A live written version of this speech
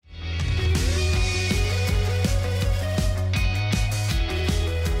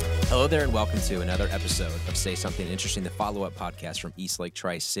Hello there and welcome to another episode of Say Something Interesting, the follow-up podcast from Eastlake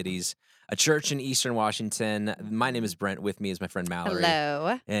Tri-Cities, a church in Eastern Washington. My name is Brent. With me is my friend Mallory.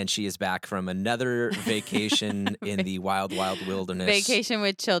 Hello. And she is back from another vacation in the wild, wild wilderness. Vacation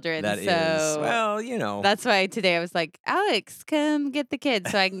with children. That is, well, you know. That's why today I was like, Alex, come get the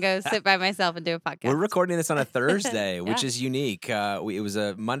kids so I can go sit by myself and do a podcast. We're recording this on a Thursday, which is unique. It was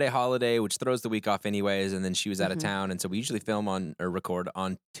a Monday holiday, which throws the week off anyways, and then she was out of town, and so we usually film on or record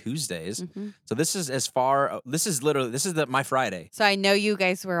on Tuesdays. So this is my Friday. So I know you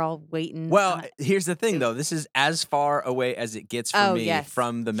guys were all waiting. Well, here's the thing, though. This is as far away as it gets for me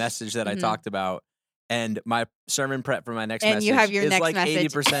from the message that I talked about. And my sermon prep for my next message you have your is next like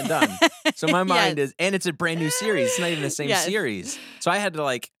message. 80% done. So my mind is, and it's a brand new series. It's not even the same series. So I had to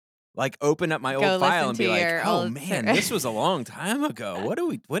like open up my old file and be like, oh man, this was a long time ago. What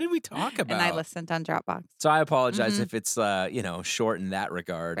did we talk about? And I listened on Dropbox. So I apologize if it's short in that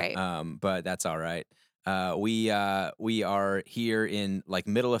regard. Right. But that's all right. We are here in like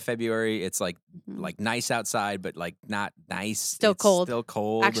middle of February. It's like nice outside, but like not nice. Still cold. Still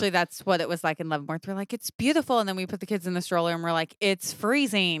cold. Actually, that's what it was like in Leavenworth. We're like, it's beautiful, and then we put the kids in the stroller, and we're like, it's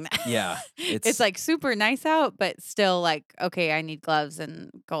freezing. Yeah, it's like super nice out, but still like, okay, I need gloves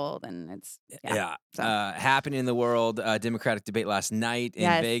and cold, and it's So. Happening in the world. Democratic debate last night in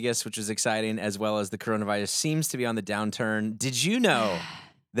Vegas, which was exciting, as well as the coronavirus seems to be on the downturn. Did you know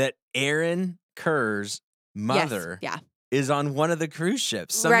that Aaron Kerr's mother is on one of the cruise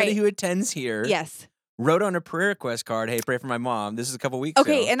ships? Somebody who attends here wrote on a prayer request card, hey, pray for my mom. This is a couple weeks ago.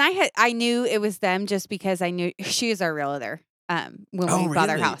 Okay, and I knew it was them just because I knew she is our realtor when we bought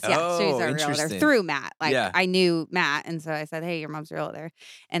our house. Yeah, she's our realtor through Matt. I knew Matt, and so I said, hey, your mom's a realtor.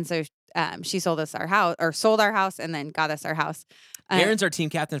 And so she sold us our house, or sold our house and then got us our house. Aaron's our team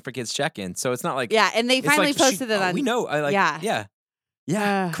captain for Kids Check-In, so it's not like... Yeah, and they finally posted it on... We know.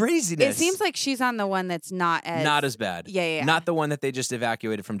 Yeah, craziness. It seems like she's on the one that's not as bad. Yeah. Not the one that they just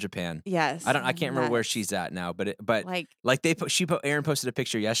evacuated from Japan. Yes. I can't remember where she's at now, but Aaron posted a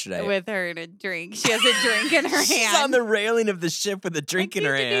picture yesterday with her in a drink. She has a drink in her hand. She's on the railing of the ship with a drink in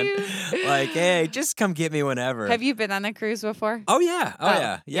her hand. Like, hey, just come get me whenever. Have you been on a cruise before? Oh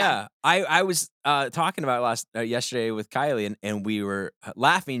yeah. Yeah. I was talking about it yesterday with Kylie, and we were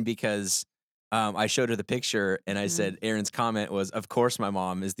laughing because I showed her the picture, and I said, Aaron's comment was, of course my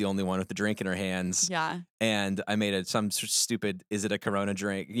mom is the only one with the drink in her hands. Yeah. And I made some stupid, is it a Corona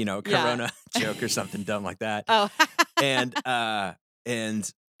drink? Corona joke or something dumb like that. Oh. and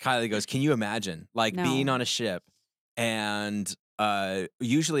Kylie goes, can you imagine being on a ship and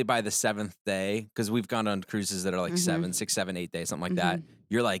usually by the seventh day, because we've gone on cruises that are like 6, 7, 8 days, something like that.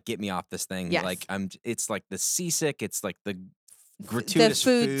 You're like, get me off this thing. Yes. Like it's like the seasick. It's like the gratuitous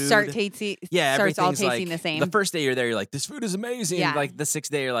food. Starts all tasting the same. The first day you're there, you're like, this food is amazing. Yeah. Like the 6th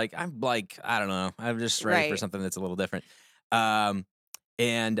day, you're like, I don't know. I'm just ready for something that's a little different.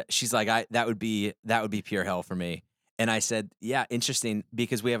 And she's like, that would be pure hell for me. And I said, yeah, interesting,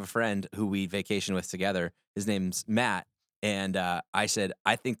 because we have a friend who we vacation with together. His name's Matt. And I said,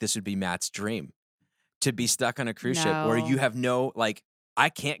 I think this would be Matt's dream, to be stuck on a cruise ship where you have no, I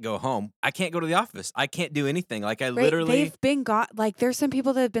can't go home. I can't go to the office. I can't do anything. Literally. They've been there's some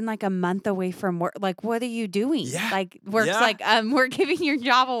people that have been like a month away from work. Like, what are you doing? Yeah. Work's we're giving your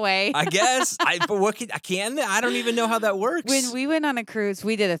job away. I guess. But what I don't even know how that works. When we went on a cruise,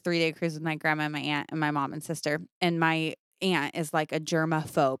 we did a 3-day cruise with my grandma and my aunt and my mom and sister. And my aunt is like a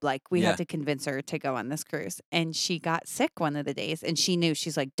germaphobe. Like, we had to convince her to go on this cruise, and she got sick one of the days, and she knew,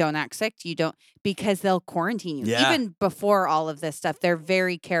 she's like, don't act sick. You don't, because they'll quarantine you. Yeah. Even before all of this stuff, they're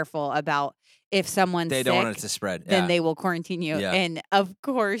very careful about if someone's they sick, don't want it to spread. then they will quarantine you. Yeah. And of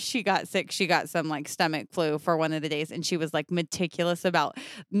course she got sick. She got some stomach flu for one of the days, and she was meticulous about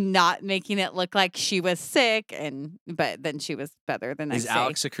not making it look like she was sick. But then she was better the next day. Is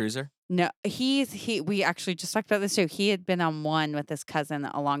Alex a cruiser? No, we actually just talked about this too. He had been on one with his cousin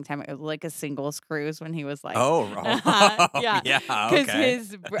a long time. It was like a singles cruise when he was like,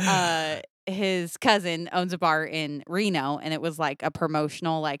 because his cousin owns a bar in Reno, and it was like a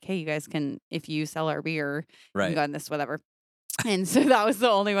promotional, hey, you guys can, if you sell our beer, you can go on this, whatever. And so that was the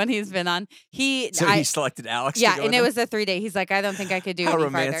only one he's been on. He selected Alex. Yeah, and it was a 3-day. He's like, I don't think I could do How any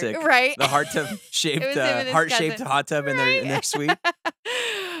romantic, farther. Right? The heart-shaped hot tub in their suite.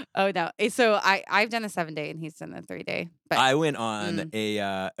 Oh no! So I've done a 7-day, and he's done a 3-day. But I went on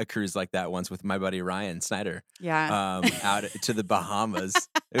a cruise like that once with my buddy Ryan Snyder. Yeah. Out to the Bahamas.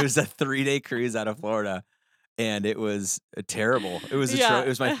 It was a 3-day cruise out of Florida. And it was terrible. It was it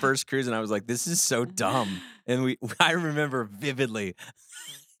was my first cruise, and I was like, "This is so dumb." And I remember vividly.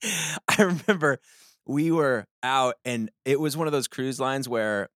 I remember we were out, and it was one of those cruise lines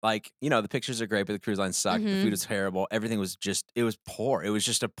where, like, the pictures are great, but the cruise line sucked. The food was terrible. Everything was it was poor. It was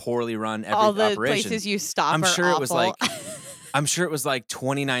just a poorly run All the operation. places you stop I'm are sure awful. it was like I'm sure it was like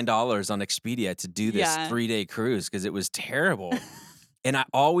 $29 on Expedia to do this 3-day cruise because it was terrible. And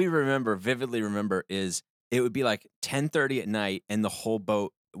all we vividly remember, is it would be like 10:30 at night, and the whole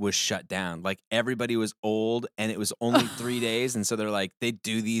boat was shut down. Like, everybody was old, and it was only 3 days, and so they're like, they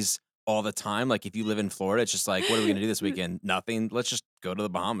do these all the time. Like, if you live in Florida, it's just like, what are we gonna do this weekend? Nothing. Let's just go to the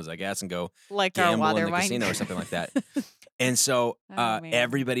Bahamas, I guess, and go like gamble in the casino or something like that. And so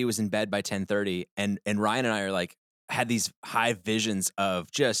everybody was in bed by 10:30, and Ryan and I are like, had these high visions of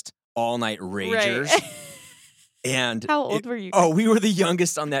just all night ragers. Right. And how old were you? Oh, we were the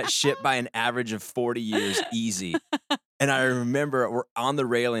youngest on that ship by an average of 40 years easy. And I remember we're on the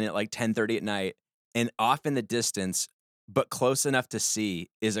railing at like 10:30 at night, and off in the distance, but close enough to see,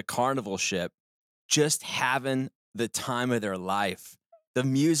 is a Carnival ship just having the time of their life. The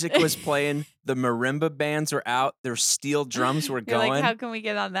music was playing, the marimba bands were out, their steel drums were going. Like, how can we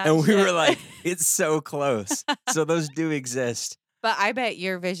get on that And ship? we were like, it's so close. So those do exist. But I bet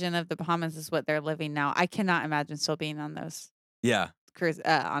your vision of the Bahamas is what they're living now. I cannot imagine still being on those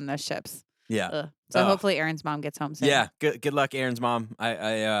on those ships. Yeah. Ugh. So hopefully Aaron's mom gets home soon. Yeah. Good luck, Aaron's mom.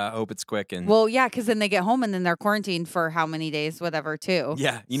 I hope it's quick. And well, yeah, because then they get home and then they're quarantined for how many days, whatever, too.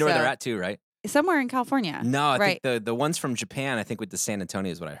 Yeah. You know where they're at too, right? Somewhere in California. No, I think the ones from Japan, I think with the San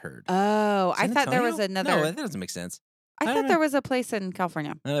Antonio is what I heard. Oh, I thought there was another. No, that doesn't make sense. I thought there was a place in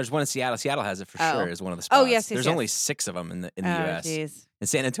California. No, there's one in Seattle. Seattle has it for sure. Is one of the spots. Oh, yes. There's only 6 of them in the U.S. Geez. And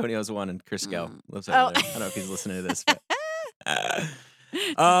San Antonio's one, and Chris Gale lives over there. I don't know if he's listening to this. But,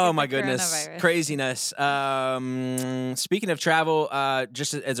 oh my goodness, craziness. Speaking of travel,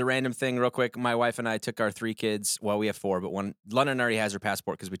 just as a random thing real quick, my wife and I took our 3 kids. Well, we have 4, but London already has her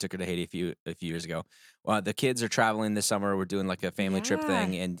passport because we took her to Haiti a few years ago. The kids are traveling this summer. We're doing like a family trip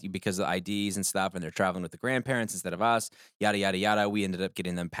thing, and because of the IDs and stuff, and they're traveling with the grandparents instead of us, yada, yada, yada. We ended up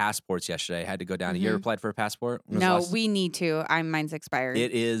getting them passports yesterday. I had to go down. You ever applied for a passport? No, we need to. Mine's expired.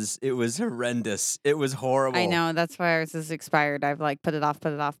 It was horrendous. It was horrible. I know. That's why ours is expired. I've like put it off.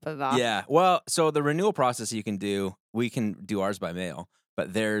 Yeah. Well, so the renewal process we can do ours by mail,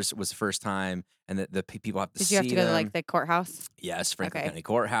 but theirs was the first time, and the people have to see them. Did you have to go to like the courthouse? Yes, Franklin County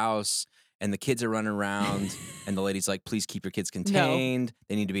Courthouse. And the kids are running around, and the lady's like, please keep your kids contained. No.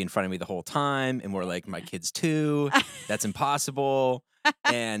 They need to be in front of me the whole time. And we're like, my kids too. That's impossible.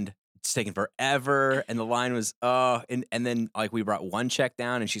 And it's taking forever. And the line was, and then like we brought 1 check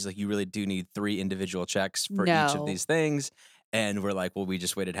down, and she's like, you really do need 3 individual checks for each of these things. And we're like, well, we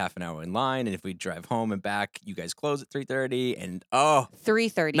just waited half an hour in line, and if we drive home and back, you guys close at 3:30. And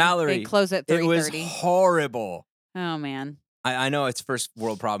 3:30. Mallory, they close at 3:30. It was horrible. Oh man. I know it's first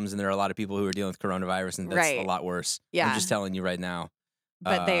world problems, and there are a lot of people who are dealing with coronavirus, and that's a lot worse. Yeah. I'm just telling you right now.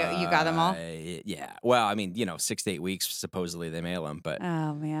 But you got them all? Yeah. Well, I mean, 6 to 8 weeks, supposedly they mail them, but.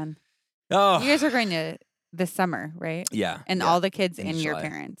 Oh, man. Oh. You guys are going to this summer, right? Yeah. And all the kids and your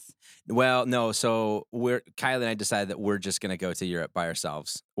parents. Well, no. So Kylie and I decided that we're just going to go to Europe by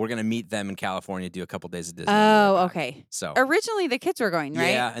ourselves. We're going to meet them in California, do a couple days of Disney. Oh, okay. So originally the kids were going, right?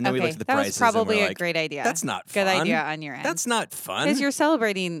 Yeah, and then we looked at the prices. That was probably and we're like, a great idea. That's not fun. Good idea on your end. That's not fun. Because you're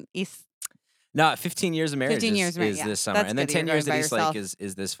celebrating East. No, 15 years of marriage 15 years is this summer. That's and then good. 10 years at East yourself. Lake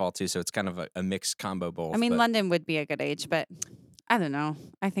is this fall too. So it's kind of a mixed combo both. I mean, London would be a good age, but I don't know.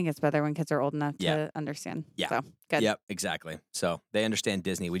 I think it's better when kids are old enough to understand. Yeah. So, good. Yep, exactly. So they understand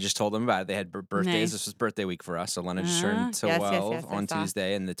Disney. We just told them about it. They had birthdays. Nice. This was birthday week for us. So London just turned 12 on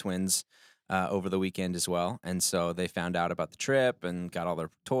Tuesday, and the twins over the weekend as well. And so they found out about the trip and got all their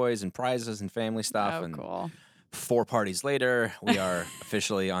toys and prizes and family stuff. Oh, and cool. 4 parties later, we are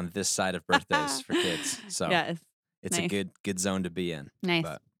officially on this side of birthdays for kids. So it's a good zone to be in. Nice.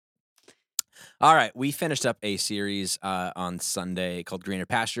 But, all right, we finished up a series on Sunday called Greener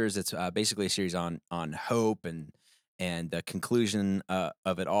Pastures. It's basically a series on hope and the conclusion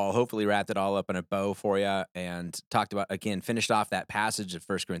of it all. Hopefully wrapped it all up in a bow for you, and finished off that passage of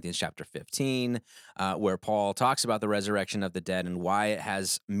 1 Corinthians chapter 15, where Paul talks about the resurrection of the dead and why it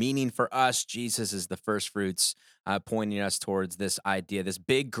has meaning for us. Jesus is the first fruits, pointing us towards this idea, this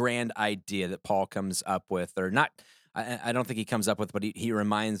big grand idea that Paul comes up with, or not. I don't think he comes up with, but he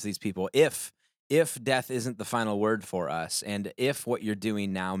reminds these people, if death isn't the final word for us, and if what you're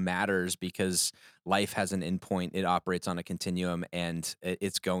doing now matters because life has an endpoint, it operates on a continuum, and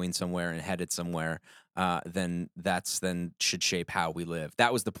it's going somewhere and headed somewhere, then should shape how we live.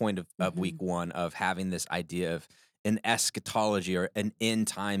 That was the point of week 1, of having this idea of an eschatology, or an end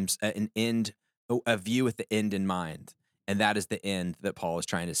times, a view with the end in mind. And that is the end that Paul is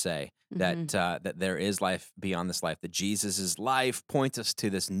trying to say, that that there is life beyond this life, that Jesus' life points us to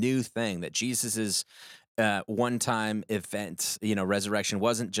this new thing, that Jesus' one-time event, resurrection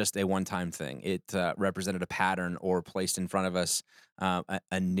wasn't just a one-time thing. It represented a pattern or placed in front of us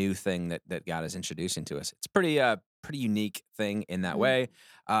a new thing that God is introducing to us. It's pretty unique thing in that way.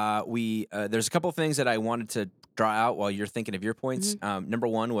 There's a couple of things that I wanted to draw out while you're thinking of your points. Number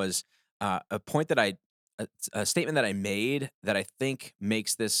one was a point that a statement that I made that I think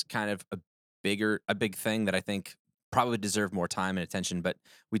makes this kind of a big thing that I think probably deserved more time and attention. But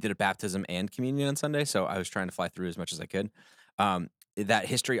we did a baptism and communion on Sunday, so I was trying to fly through as much as I could. That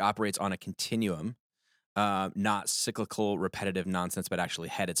history operates on a continuum, not cyclical, repetitive nonsense, but actually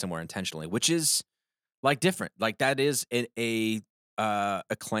headed somewhere intentionally, which is like different. Like that is a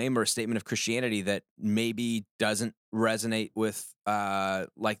claim or a statement of Christianity that maybe doesn't resonate with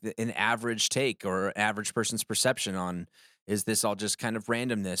like an average take or average person's perception on, is this all just kind of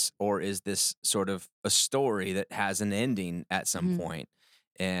randomness, or is this sort of a story that has an ending at some point?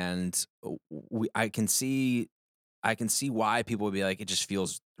 And I can see why people would be like, it just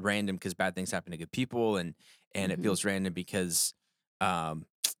feels random because bad things happen to good people, and it feels random because I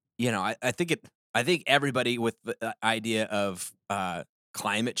think everybody with the idea of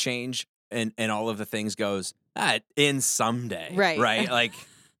climate change and all of the things goes, it ends someday, right? Like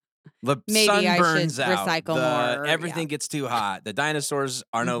the Maybe sun I burns should out, recycle more. Everything gets too hot, the dinosaurs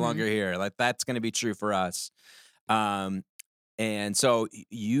are no longer here. Like that's going to be true for us. And so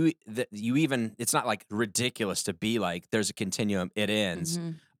you even, it's not like ridiculous to be like, there's a continuum, it ends.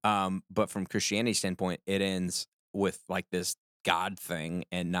 But from Christianity's standpoint, it ends with like this God thing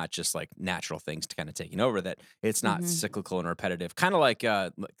and not just like natural things to kind of taking over, that it's not cyclical and repetitive, kind of like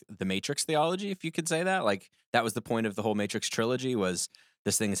the Matrix theology, if you could say that. Like that was the point of the whole Matrix trilogy, was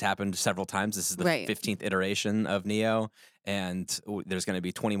this thing has happened several times. This is the 15th iteration of Neo, and there's going to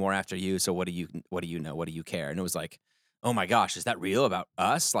be 20 more after you. So what do you know? What do you care? And it was like, oh my gosh, is that real about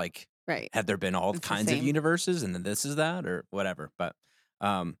us? Like, have there been all kinds of universes, and then this is that, or whatever? But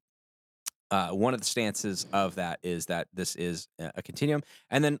one of the stances of that is that this is a continuum.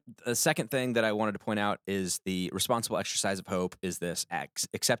 And then the second thing that I wanted to point out is the responsible exercise of hope is this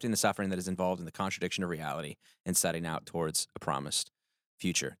accepting the suffering that is involved in the contradiction of reality and setting out towards a promised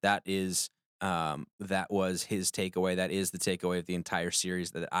future. That is that was his takeaway. That is the takeaway of the entire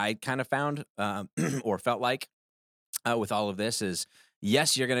series that I kind of found or felt like with all of this is,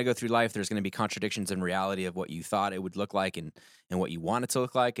 yes, you're going to go through life. There's going to be contradictions in reality of what you thought it would look like and what you want it to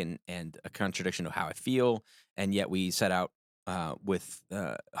look like, and a contradiction of how I feel. And yet we set out with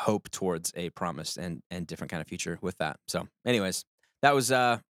hope towards a promised and different kind of future with that. So anyways, that was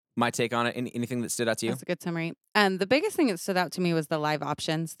my take on it. Anything that stood out to you? That's a good summary. The biggest thing that stood out to me was the live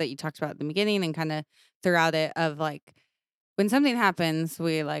options that you talked about at the beginning and kind of throughout it, of like, when something happens,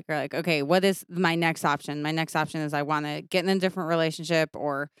 we are like, okay, what is my next option? My next option is I want to get in a different relationship,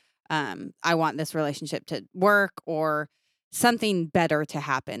 or I want this relationship to work, or something better to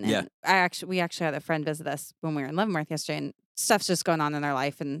happen. And we actually had a friend visit us when we were in Leavenworth yesterday, and stuff's just going on in their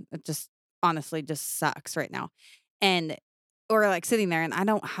life, and it just honestly just sucks right now. And we're like sitting there, and I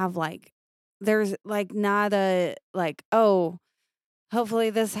don't have like, there's like not a like, oh, hopefully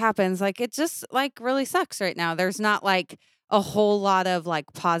this happens. Like it just like really sucks right now. There's not like a whole lot of like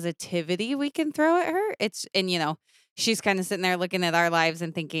positivity we can throw at her. And she's kind of sitting there looking at our lives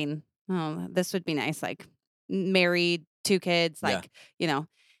and thinking, oh, this would be nice. Like married, 2 kids, like,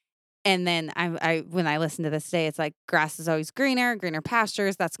 and then I when I listen to this today, it's like grass is always greener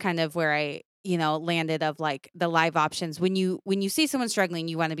pastures. That's kind of where I, landed, of like the live options. When you see someone struggling,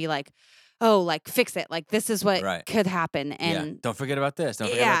 you want to be like, oh, like fix it. Like this is what could happen. And don't forget about this. Don't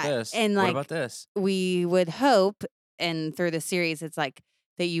forget about this. And what like, about this? We would hope, and through the series, it's like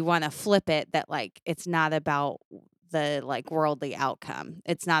that you want to flip it, that like it's not about the like worldly outcome.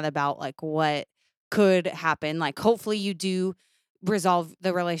 It's not about like what could happen. Like hopefully you do resolve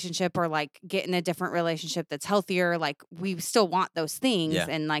the relationship, or like get in a different relationship that's healthier. Like we still want those things,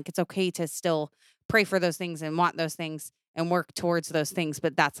 and like it's okay to still pray for those things and want those things and work towards those things,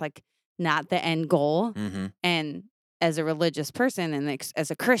 but that's like not the end goal. And as a religious person and as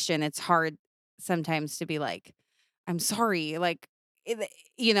a Christian, it's hard sometimes to be like, I'm sorry, like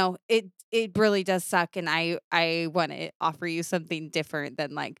it really does suck, and I want to offer you something different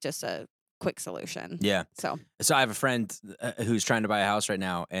than like just a quick solution. So I have a friend who's trying to buy a house right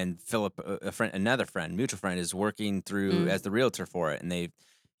now, and Philip, another friend, mutual friend, is working through as the realtor for it. And they,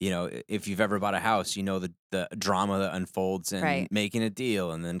 if you've ever bought a house, the drama that unfolds in making a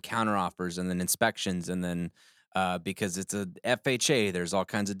deal, and then counter offers, and then inspections, and then because it's a FHA. There's all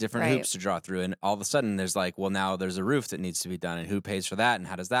kinds of different Right. hoops to draw through, and all of a sudden there's like, well, now there's a roof that needs to be done, and who pays for that, and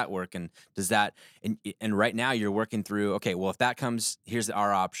how does that work, and does that, and right now you're working through, okay, well, if that comes, here's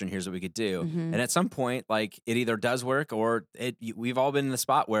our option, here's what we could do, Mhm. and at some point, like, it either does work or we've all been in the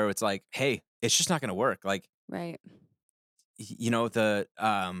spot where it's like, hey, it's just not going to work, like, Right.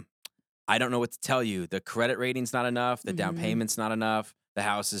 I don't know what to tell you. The credit rating's not enough. The down Mhm. payment's not enough. The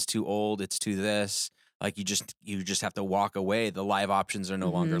house is too old. It's too this. Like you just have to walk away. The live options are no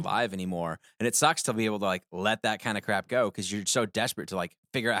longer Mhm. live anymore, and it sucks to be able to like let that kind of crap go because you're so desperate to like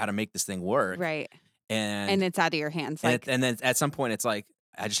figure out how to make this thing work. Right. And And it's out of your hands. and, Like, and then at some point, it's like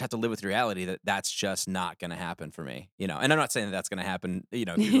I just have to live with reality that that's just not going to happen for me, And I'm not saying that that's going to happen, if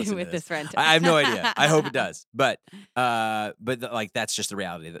you listen with to this rent. I have no idea. I hope it does, but like that's just the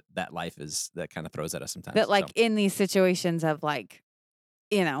reality that life is that kind of throws at us sometimes. But So, like in these situations of like,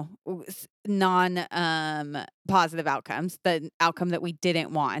 non positive outcomes, the outcome that we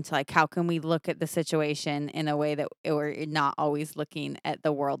didn't want, like how can we look at the situation in a way that we're not always looking at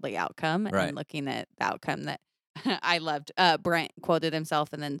the worldly outcome Right. and looking at the outcome that I loved. Brent quoted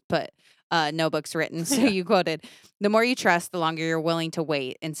himself and then put no books written. So Yeah. you quoted, the more you trust, the longer you're willing to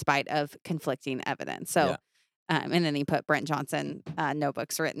wait in spite of conflicting evidence. So Yeah. and then he put Brent Johnson, no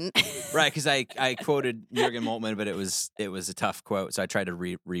books written. Right, because I quoted Jürgen Moltmann, but it was a tough quote, so I tried to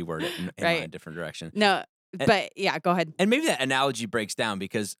reword it in Right. a different direction. No, And- but yeah, go ahead. And maybe that analogy breaks down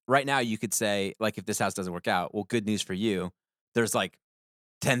because right now you could say, like, if this house doesn't work out, well, good news for you. There's like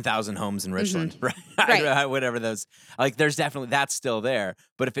 10,000 homes in Richland, right? Right. Whatever those, like, there's definitely, that's still there.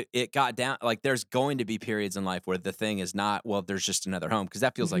 But if it got down, like, there's going to be periods in life where the thing is not, well, there's just another home, because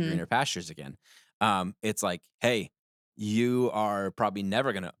that feels like Mhm. greener pastures again. It's like, hey, you are probably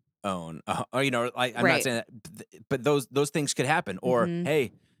never going to own, or, like, I'm not Right. saying that, but those things could happen. Or, Mhm.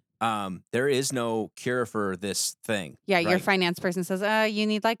 hey, there is no cure for this thing. Yeah, your right? finance person says, you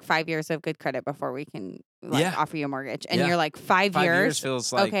need like 5 years of good credit before we can Yeah. offer you a mortgage. And Yeah. you're like, 5 5 years years?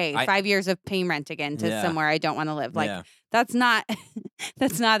 feels like, Okay, 5 years of paying rent again to Yeah. somewhere I don't want to live. Like, yeah. that's not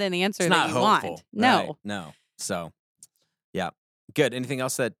that's not an answer It's that not you hopeful. want. Right? No. No. So, yeah. Good. Anything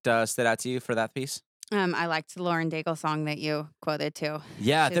else that stood out to you for that piece? I liked the Lauren Daigle song that you quoted too.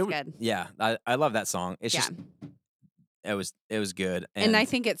 Yeah, She's good. Yeah, I love that song. It's Yeah. just it was good. And I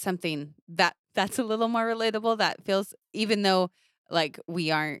think it's something that's a little more relatable. That feels, even though like we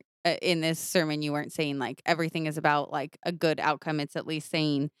aren't in this sermon, you weren't saying like everything is about like a good outcome. It's at least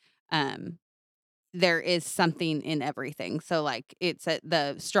saying there is something in everything. So like it's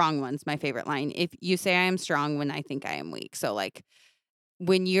the strong one's my favorite line. If you say I am strong when I think I am weak. So like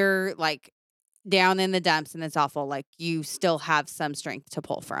when you're like down in the dumps and it's awful, like you still have some strength to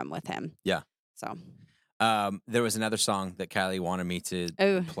pull from with him. Yeah. So there was another song that Kylie wanted me to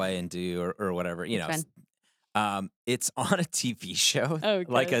Oh. play and do or whatever. Which one? It's on a TV show, Oh,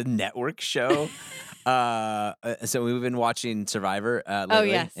 like good. a network show. So we've been watching Survivor lately, Oh,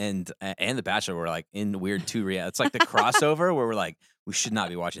 yes. and The Bachelor. We're like in weird two reality. It's like the crossover where we're like, we should not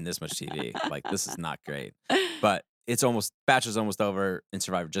be watching this much TV. Like this is not great. But it's Bachelor's almost over and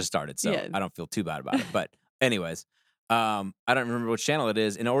Survivor just started, so Yeah. I don't feel too bad about it. But anyways, I don't remember which channel it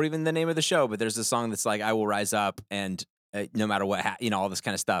is, or even the name of the show. But there's a song that's like, "I will rise up," and no matter what, all this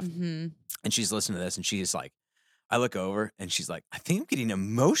kind of stuff. Mm-hmm. And she's listening to this, and she's like, I look over, and she's like, I think I'm getting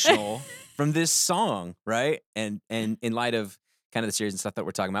emotional from this song, right? And in light of kind of the series and stuff that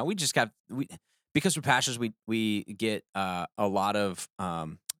we're talking about, because we're pastors, we get a lot of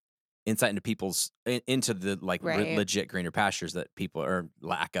insight into the like Right. legit greener pastures that people or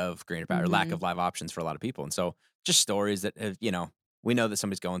lack of greener pasture, lack Mhm. of live options for a lot of people, and so just stories that have, we know that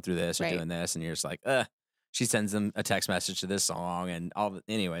somebody's going through this or Right. doing this, and you're just like, she sends them a text message to this song and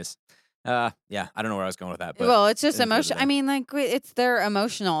anyways. Yeah, I don't know where I was going with that, but Well, it's just it was good emotion. there. I mean, like it's they're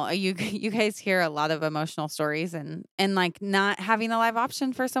emotional. You guys hear a lot of emotional stories, and like not having a live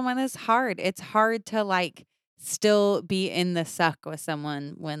option for someone is hard. It's hard to like still be in the suck with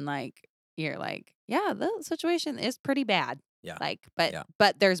someone when like you're like, yeah, the situation is pretty bad. Yeah. Like, Yeah.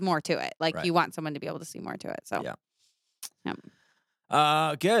 but there's more to it. Like Right. you want someone to be able to see more to it. So Yeah.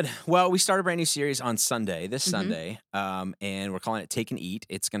 Yep. Good. Well, we started a brand new series on this Mhm. Sunday, and we're calling it Take and Eat.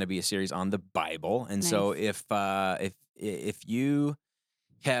 It's going to be a series on the Bible, and so if you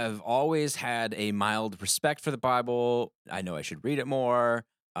have always had a mild respect for the Bible, I know I should read it more,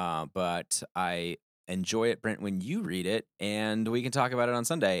 but I enjoy it, Brent, when you read it, and we can talk about it on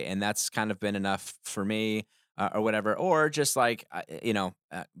Sunday, and that's kind of been enough for me, or whatever, or just like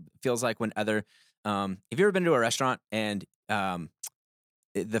feels like when other. Have you ever been to a restaurant and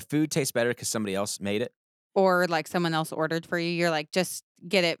the food tastes better because somebody else made it? or like someone else ordered for you, you're like, just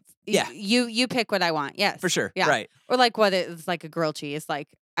get it. Yeah. You pick what I want. Yes. For sure. Yeah. Right. Or like what it's like a grilled cheese. Like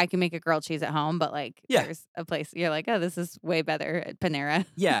I can make a grilled cheese at home, but like there's a place you're like, oh, this is way better at Panera.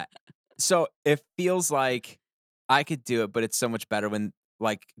 Yeah. So it feels like I could do it, but it's so much better when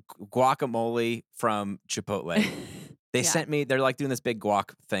like guacamole from Chipotle. They sent me, they're like doing this big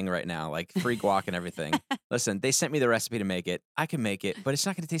guac thing right now, like free guac and everything. Listen, they sent me the recipe to make it. I can make it, but it's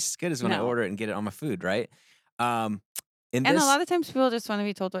not going to taste as good as when I order it and get it on my food, right? And a lot of times people just want to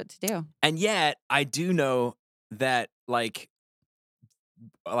be told what to do. And yet I do know that like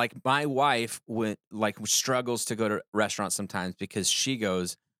my wife struggles to go to restaurants sometimes because she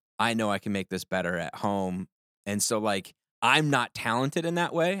goes, I know I can make this better at home. And so like, I'm not talented in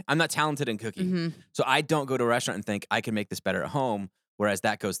that way. I'm not talented in cooking. Mm-hmm. So I don't go to a restaurant and think I can make this better at home. Whereas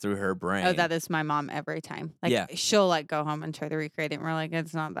that goes through her brain. Oh, that is my mom every time. Like she'll like go home and try to recreate it. And we're like,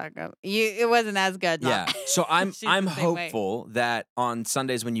 it's not that good. It wasn't as good. Mom. Yeah. So I'm hopeful that on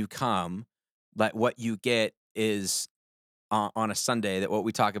Sundays when you come, like what you get is on a Sunday that what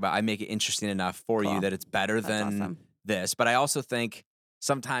we talk about, I make it interesting enough for you that it's better than this. But I also think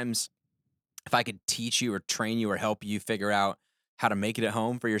sometimes if I could teach you or train you or help you figure out how to make it at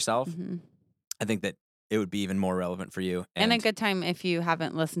home for yourself, I think that it would be even more relevant for you. And a good time if you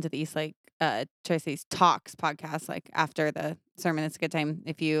haven't listened to the East Lake Tracy's Talks podcast, like after the sermon, it's a good time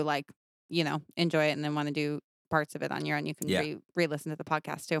if you like, enjoy it and then want to do parts of it on your own. You can re-listen to the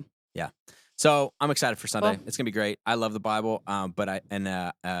podcast too. Yeah. So I'm excited for Sunday. It's gonna be great. I love the Bible, but I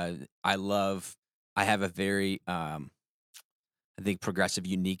have a very I think progressive,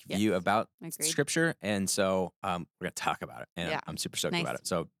 unique view about Scripture, and so we're gonna talk about it, and I'm super stoked about it.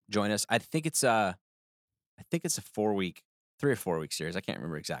 So join us. I think it's a 3 or 4 week series. I can't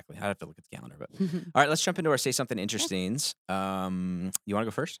remember exactly. I have to look at the calendar. But all right, let's jump into our Say Something Interestings. You want to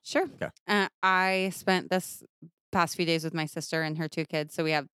go first? Sure. Okay. I spent this past few days with my sister and her 2 kids. So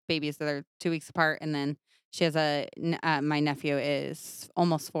we have babies that are 2 weeks apart, and then she has my nephew is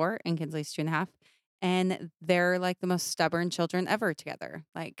almost 4, and Kinsley's 2.5. And they're like the most stubborn children ever together.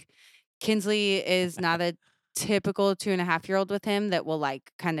 Like Kinsley is not a typical 2.5-year-old with him that will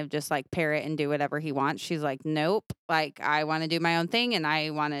like kind of just like parrot and do whatever he wants. She's like, nope, like I want to do my own thing and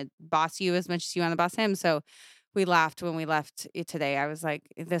I want to boss you as much as you want to boss him. So we laughed when we left today. I was like,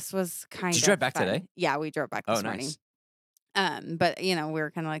 this was kind of Did you drive back fun. today? Yeah, we drove back this morning. But we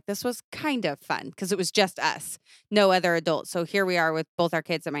were kind of like, this was kind of fun because it was just us, no other adults. So here we are with both our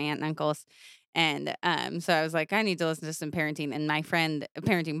kids and my aunt and uncles. And so I was like, I need to listen to some parenting and my friend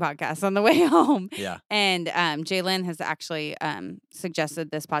parenting podcast on the way home. Yeah. And Jalen has actually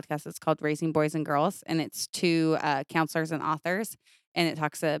suggested this podcast. It's called Raising Boys and Girls, and it's 2 counselors and authors. And it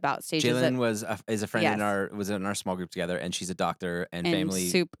talks about stages. Jalen is a friend was in our small group together, and she's a doctor and family.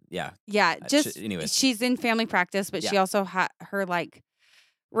 Yeah. Anyways, she's in family practice, but she also her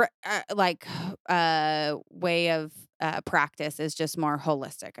way of practice is just more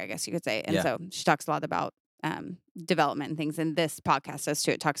holistic, I guess you could say. And so she talks a lot about development and things. And this podcast does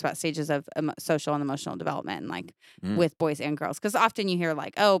too. It talks about stages of social and emotional development, and like with boys and girls. Because often you hear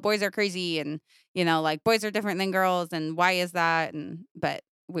like, oh, boys are crazy, and like boys are different than girls, and why is that? But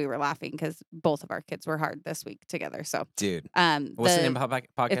we were laughing because both of our kids were hard this week together. So, dude, what's the name of the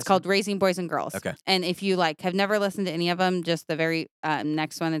podcast? It's called Raising Boys and Girls. Okay. And if you have never listened to any of them, just the very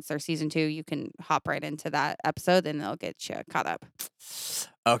next one, it's their season 2. You can hop right into that episode, and it'll get you caught up.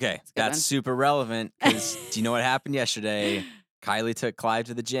 Okay, that's super relevant. Because do you know what happened yesterday? Kylie took Clive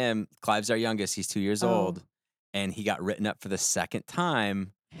to the gym. Clive's our youngest. He's 2 years old, and he got written up for the second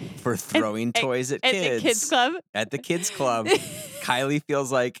time for throwing toys at kids. At the kids club? At the kids club. Kylie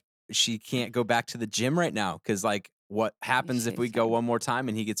feels like she can't go back to the gym right now because, like, what happens if we go one more time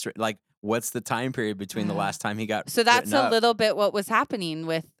and he gets, like, what's the time period between the last time he got So that's a little bit what was happening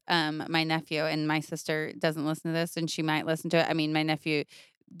with my nephew, and my sister doesn't listen to this, and she might listen to it. I mean, my nephew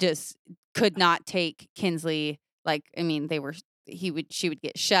just could not take Kinsley. Like, I mean, she would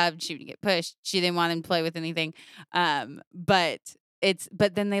get shoved, she would get pushed. She didn't want him to play with anything. But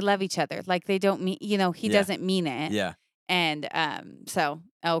then they love each other. Like they don't mean, he doesn't mean it. Yeah. And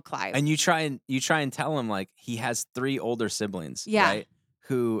Clive. And you try and tell him like he has 3 older siblings, yeah, right?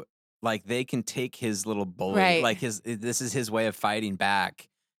 Who like they can take his little bully, right. Like this is his way of fighting back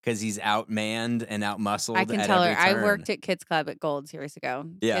because he's outmanned and outmuscled. I can tell her. I worked at Kids Club at Gold's years ago.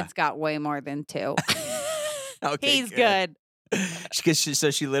 Yeah, it's got way more than 2. Okay, he's good. So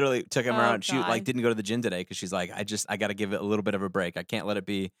she literally took him around. She didn't go to the gym today because she's like, I got to give it a little bit of a break. I can't let it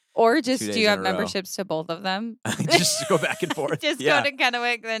be. Or just do you have memberships to both of them? Just go back and forth. Just go to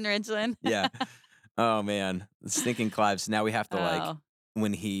Kennewick, then Ridgeland. Yeah. Oh man, stinking Clives. Now we have to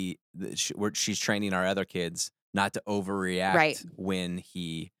she's training our other kids not to overreact when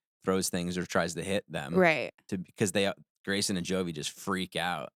he throws things or tries to hit them, right? Because Grayson and Jovi just freak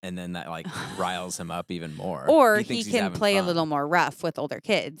out, and then that like riles him up even more. Or he can play a little more rough with older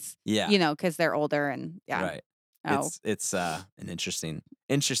kids. Yeah, because they're older and right. Oh. It's an interesting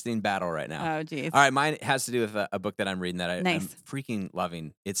battle right now. Oh, geez. All right, mine has to do with a book that I'm reading that I'm freaking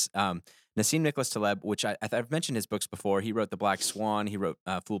loving. It's Nassim Nicholas Taleb, which I've mentioned his books before. He wrote The Black Swan. He wrote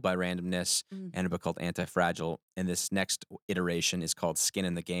Fooled by Randomness and a book called Anti-Fragile. And this next iteration is called Skin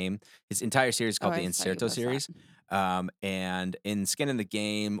in the Game. His entire series is called the Inserto series. And in Skin in the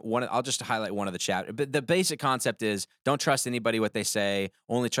Game, I'll just highlight one of the chapters. But the basic concept is don't trust anybody what they say.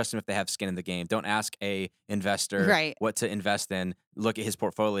 Only trust them if they have skin in the game. Don't ask a investor what to invest in. Look at his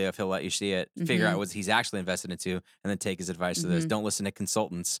portfolio if he'll let you see it. Figure out what he's actually invested into, and then take his advice to this. Don't listen to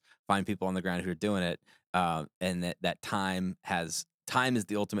consultants. Find people on the ground who are doing it. And that time is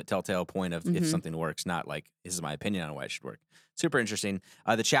the ultimate telltale point of if something works, not like this is my opinion on why it should work. Super interesting.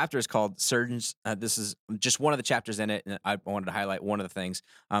 The chapter is called Surgeons. This is just one of the chapters in it, and I wanted to highlight one of the things.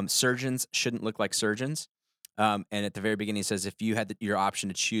 Surgeons shouldn't look like surgeons. And at the very beginning, it says if you had your option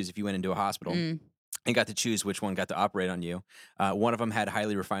to choose, if you went into a hospital and got to choose which one got to operate on you, one of them had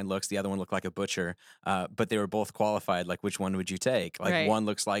highly refined looks. The other one looked like a butcher, but they were both qualified. Like, which one would you take? Like, one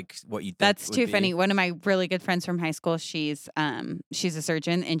looks like what you think. That's too funny. One of my really good friends from high school, she's a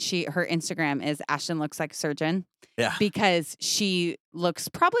surgeon, and her Instagram is Ashton looks like a surgeon. Yeah. Because she looks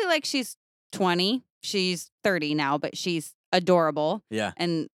probably like she's 20. She's 30 now, but she's adorable. Yeah.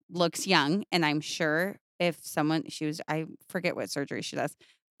 And looks young. And I'm sure if I forget what surgery she does,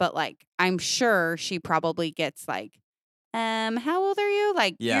 but like, I'm sure she probably gets like, how old are you?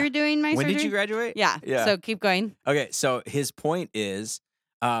 Like, you're doing my surgery? When did you graduate? Yeah. So keep going. Okay. So his point is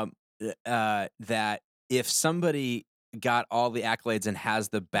that if somebody got all the accolades and has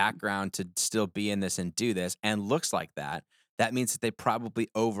the background to still be in this and do this and looks like that means that they probably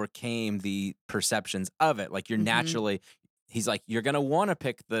overcame the perceptions of it. Like, you're naturally, he's like, you're going to want to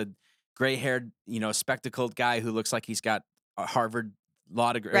pick the gray-haired, spectacled guy who looks like he's got a Harvard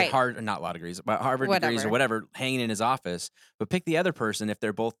law degree, not law degrees, but Harvard degrees or whatever hanging in his office. But pick the other person if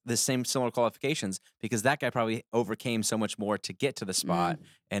they're both the same similar qualifications, because that guy probably overcame so much more to get to the spot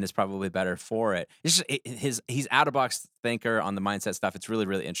and is probably better for it. It's just he's out of box thinker on the mindset stuff. It's really,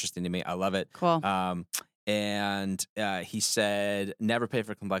 really interesting to me. I love it. Cool. And he said, never pay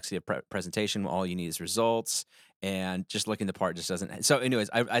for complexity of presentation. All you need is results. And just looking the part just doesn't. So, anyways,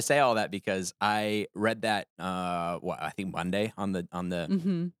 I say all that because I read that I think Monday on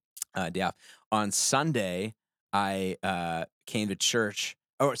the day off. On Sunday, I came to church.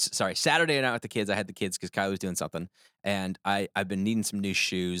 Oh, sorry, Saturday night with the kids. I had the kids because Kylie was doing something, and I've been needing some new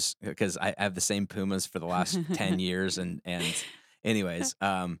shoes because I have the same Pumas for the last 10 years. And anyways,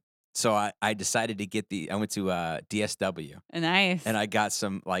 so I decided to get I went to DSW. Nice. And I got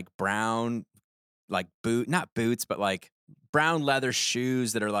some like brown, like not boots, but like brown leather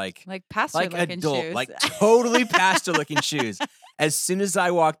shoes that are like pastor looking adult, shoes. like totally pastor looking shoes. As soon as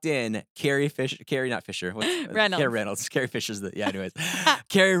I walked in, Carrie Fisher, Reynolds. Carrie Fisher's anyways.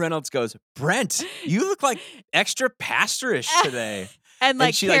 Carrie Reynolds goes, Brent, you look like extra pastorish today. And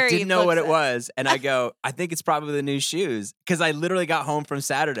she didn't know what it was. And I go, I think it's probably the new shoes. Because I literally got home from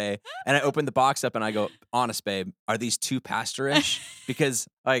Saturday and I opened the box up and I go, honest, babe, are these too pastorish? Because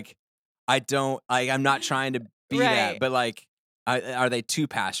I'm not trying to be that, but like, are they too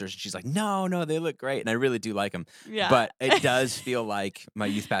pastors? And she's like, no, they look great. And I really do like them. Yeah. But it does feel like my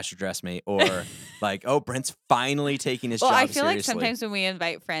youth pastor dressed me, or like, oh, Brent's finally taking his job seriously. I feel like sometimes when we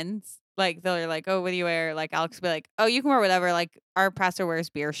invite friends, like they're like, oh, what do you wear? Like Alex will be like, oh, you can wear whatever. Like our pastor wears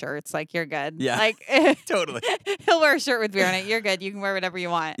beer shirts. Like you're good. Yeah. Like totally. He'll wear a shirt with beer on it. You're good. You can wear whatever you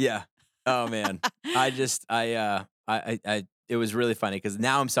want. Yeah. Oh man. It was really funny because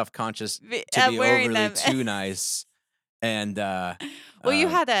now I'm self-conscious to be overly too nice. And you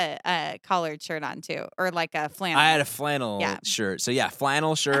had a collared shirt on too, or like a flannel. I had a flannel shirt. So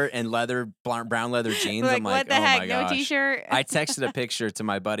flannel shirt and brown leather jeans. Like, I'm like, what the heck? My gosh. No t-shirt. I texted a picture to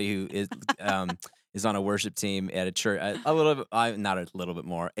my buddy who is on a worship team at a church, a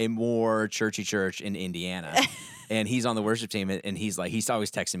more churchy church in Indiana. And he's on the worship team, and he's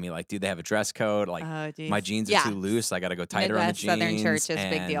always texting me like, dude, they have a dress code. Like, my jeans are too loose. I got to go tighter on the jeans. Southern church is a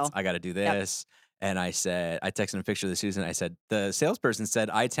big deal. I got to do this. Yep. And I texted him a picture of the shoes, and I said, the salesperson said,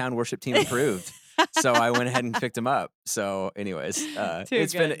 I-Town worship team approved. So I went ahead and picked them up. So anyways,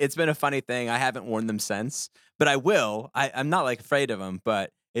 it's been a funny thing. I haven't worn them since, but I will. I'm not like afraid of them, but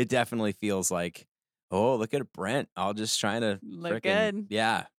it definitely feels like, Oh, look at Brent. All just trying to look good.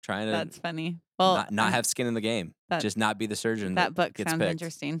 Yeah, trying to. That's funny. Well, not have skin in the game. Just not be the surgeon. That book gets sounds picked.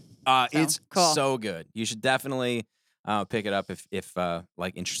 Interesting. It's cool. So good. You should definitely pick it up if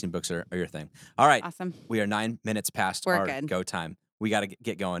like interesting books are your thing. All right. Awesome. We are 9 minutes past our go time. We got to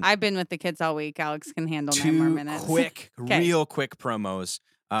get going. I've been with the kids all week. Alex can handle 9 more minutes. Real quick promos.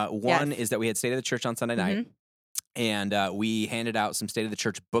 One is that we had State of the Church on Sunday night. And we handed out some State of the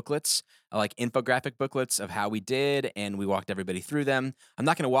Church booklets, like infographic booklets of how we did, and we walked everybody through them. I'm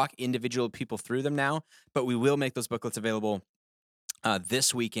not going to walk individual people through them now, but we will make those booklets available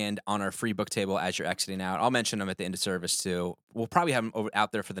this weekend on our free book table as you're exiting out. I'll mention them at the end of service too. We'll probably have them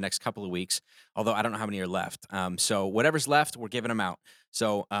out there for the next couple of weeks, although I don't know how many are left. So whatever's left, we're giving them out.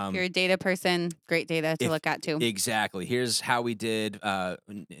 So you're a data person, great data to look at too. Exactly. Here's how we did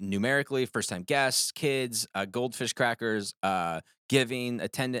numerically, first-time guests, kids, goldfish crackers, giving,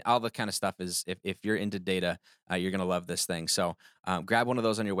 attendant, all the kind of stuff is, if you're into data, you're going to love this thing. So grab one of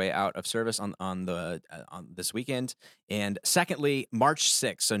those on your way out of service on this weekend. And secondly, March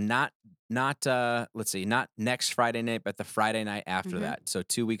 6th. So not next Friday night, but the Friday night after that. So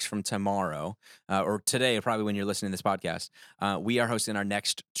 2 weeks from tomorrow, or today, probably when you're listening to this podcast, we are hosting our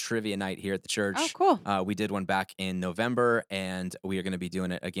next trivia night here at the church. Oh, cool. We did one back in November, and we are going to be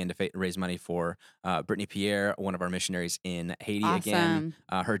doing it again to raise money for Brittany Pierre, one of our missionaries in Haiti. Again,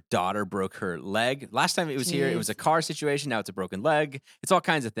 her daughter broke her leg. Last time it was here, it was a car situation. Now it's a broken leg. It's all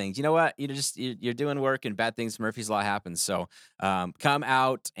kinds of things. You know what? You're doing work, and bad things, Murphy's Law happens. So come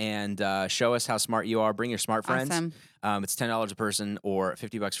out and show us how smart you are. Bring your smart friends. Awesome. It's $10 a person or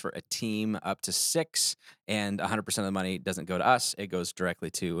 $50 for a team up to 6, and 100% of the money doesn't go to us. It goes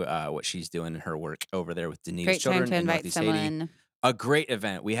directly to what she's doing in her work over there with Denise children in Northeast Haiti. A great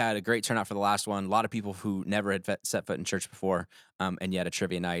event. We had a great turnout for the last one. A lot of people who never had set foot in church before, and yet a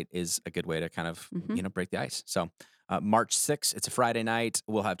trivia night is a good way to kind of break the ice. So March 6th, it's a Friday night.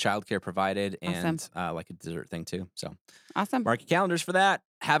 We'll have childcare provided and like a dessert thing too. So awesome. Mark your calendars for that.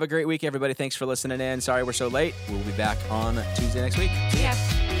 Have a great week, everybody. Thanks for listening in. Sorry we're so late. We'll be back on Tuesday next week. Yeah.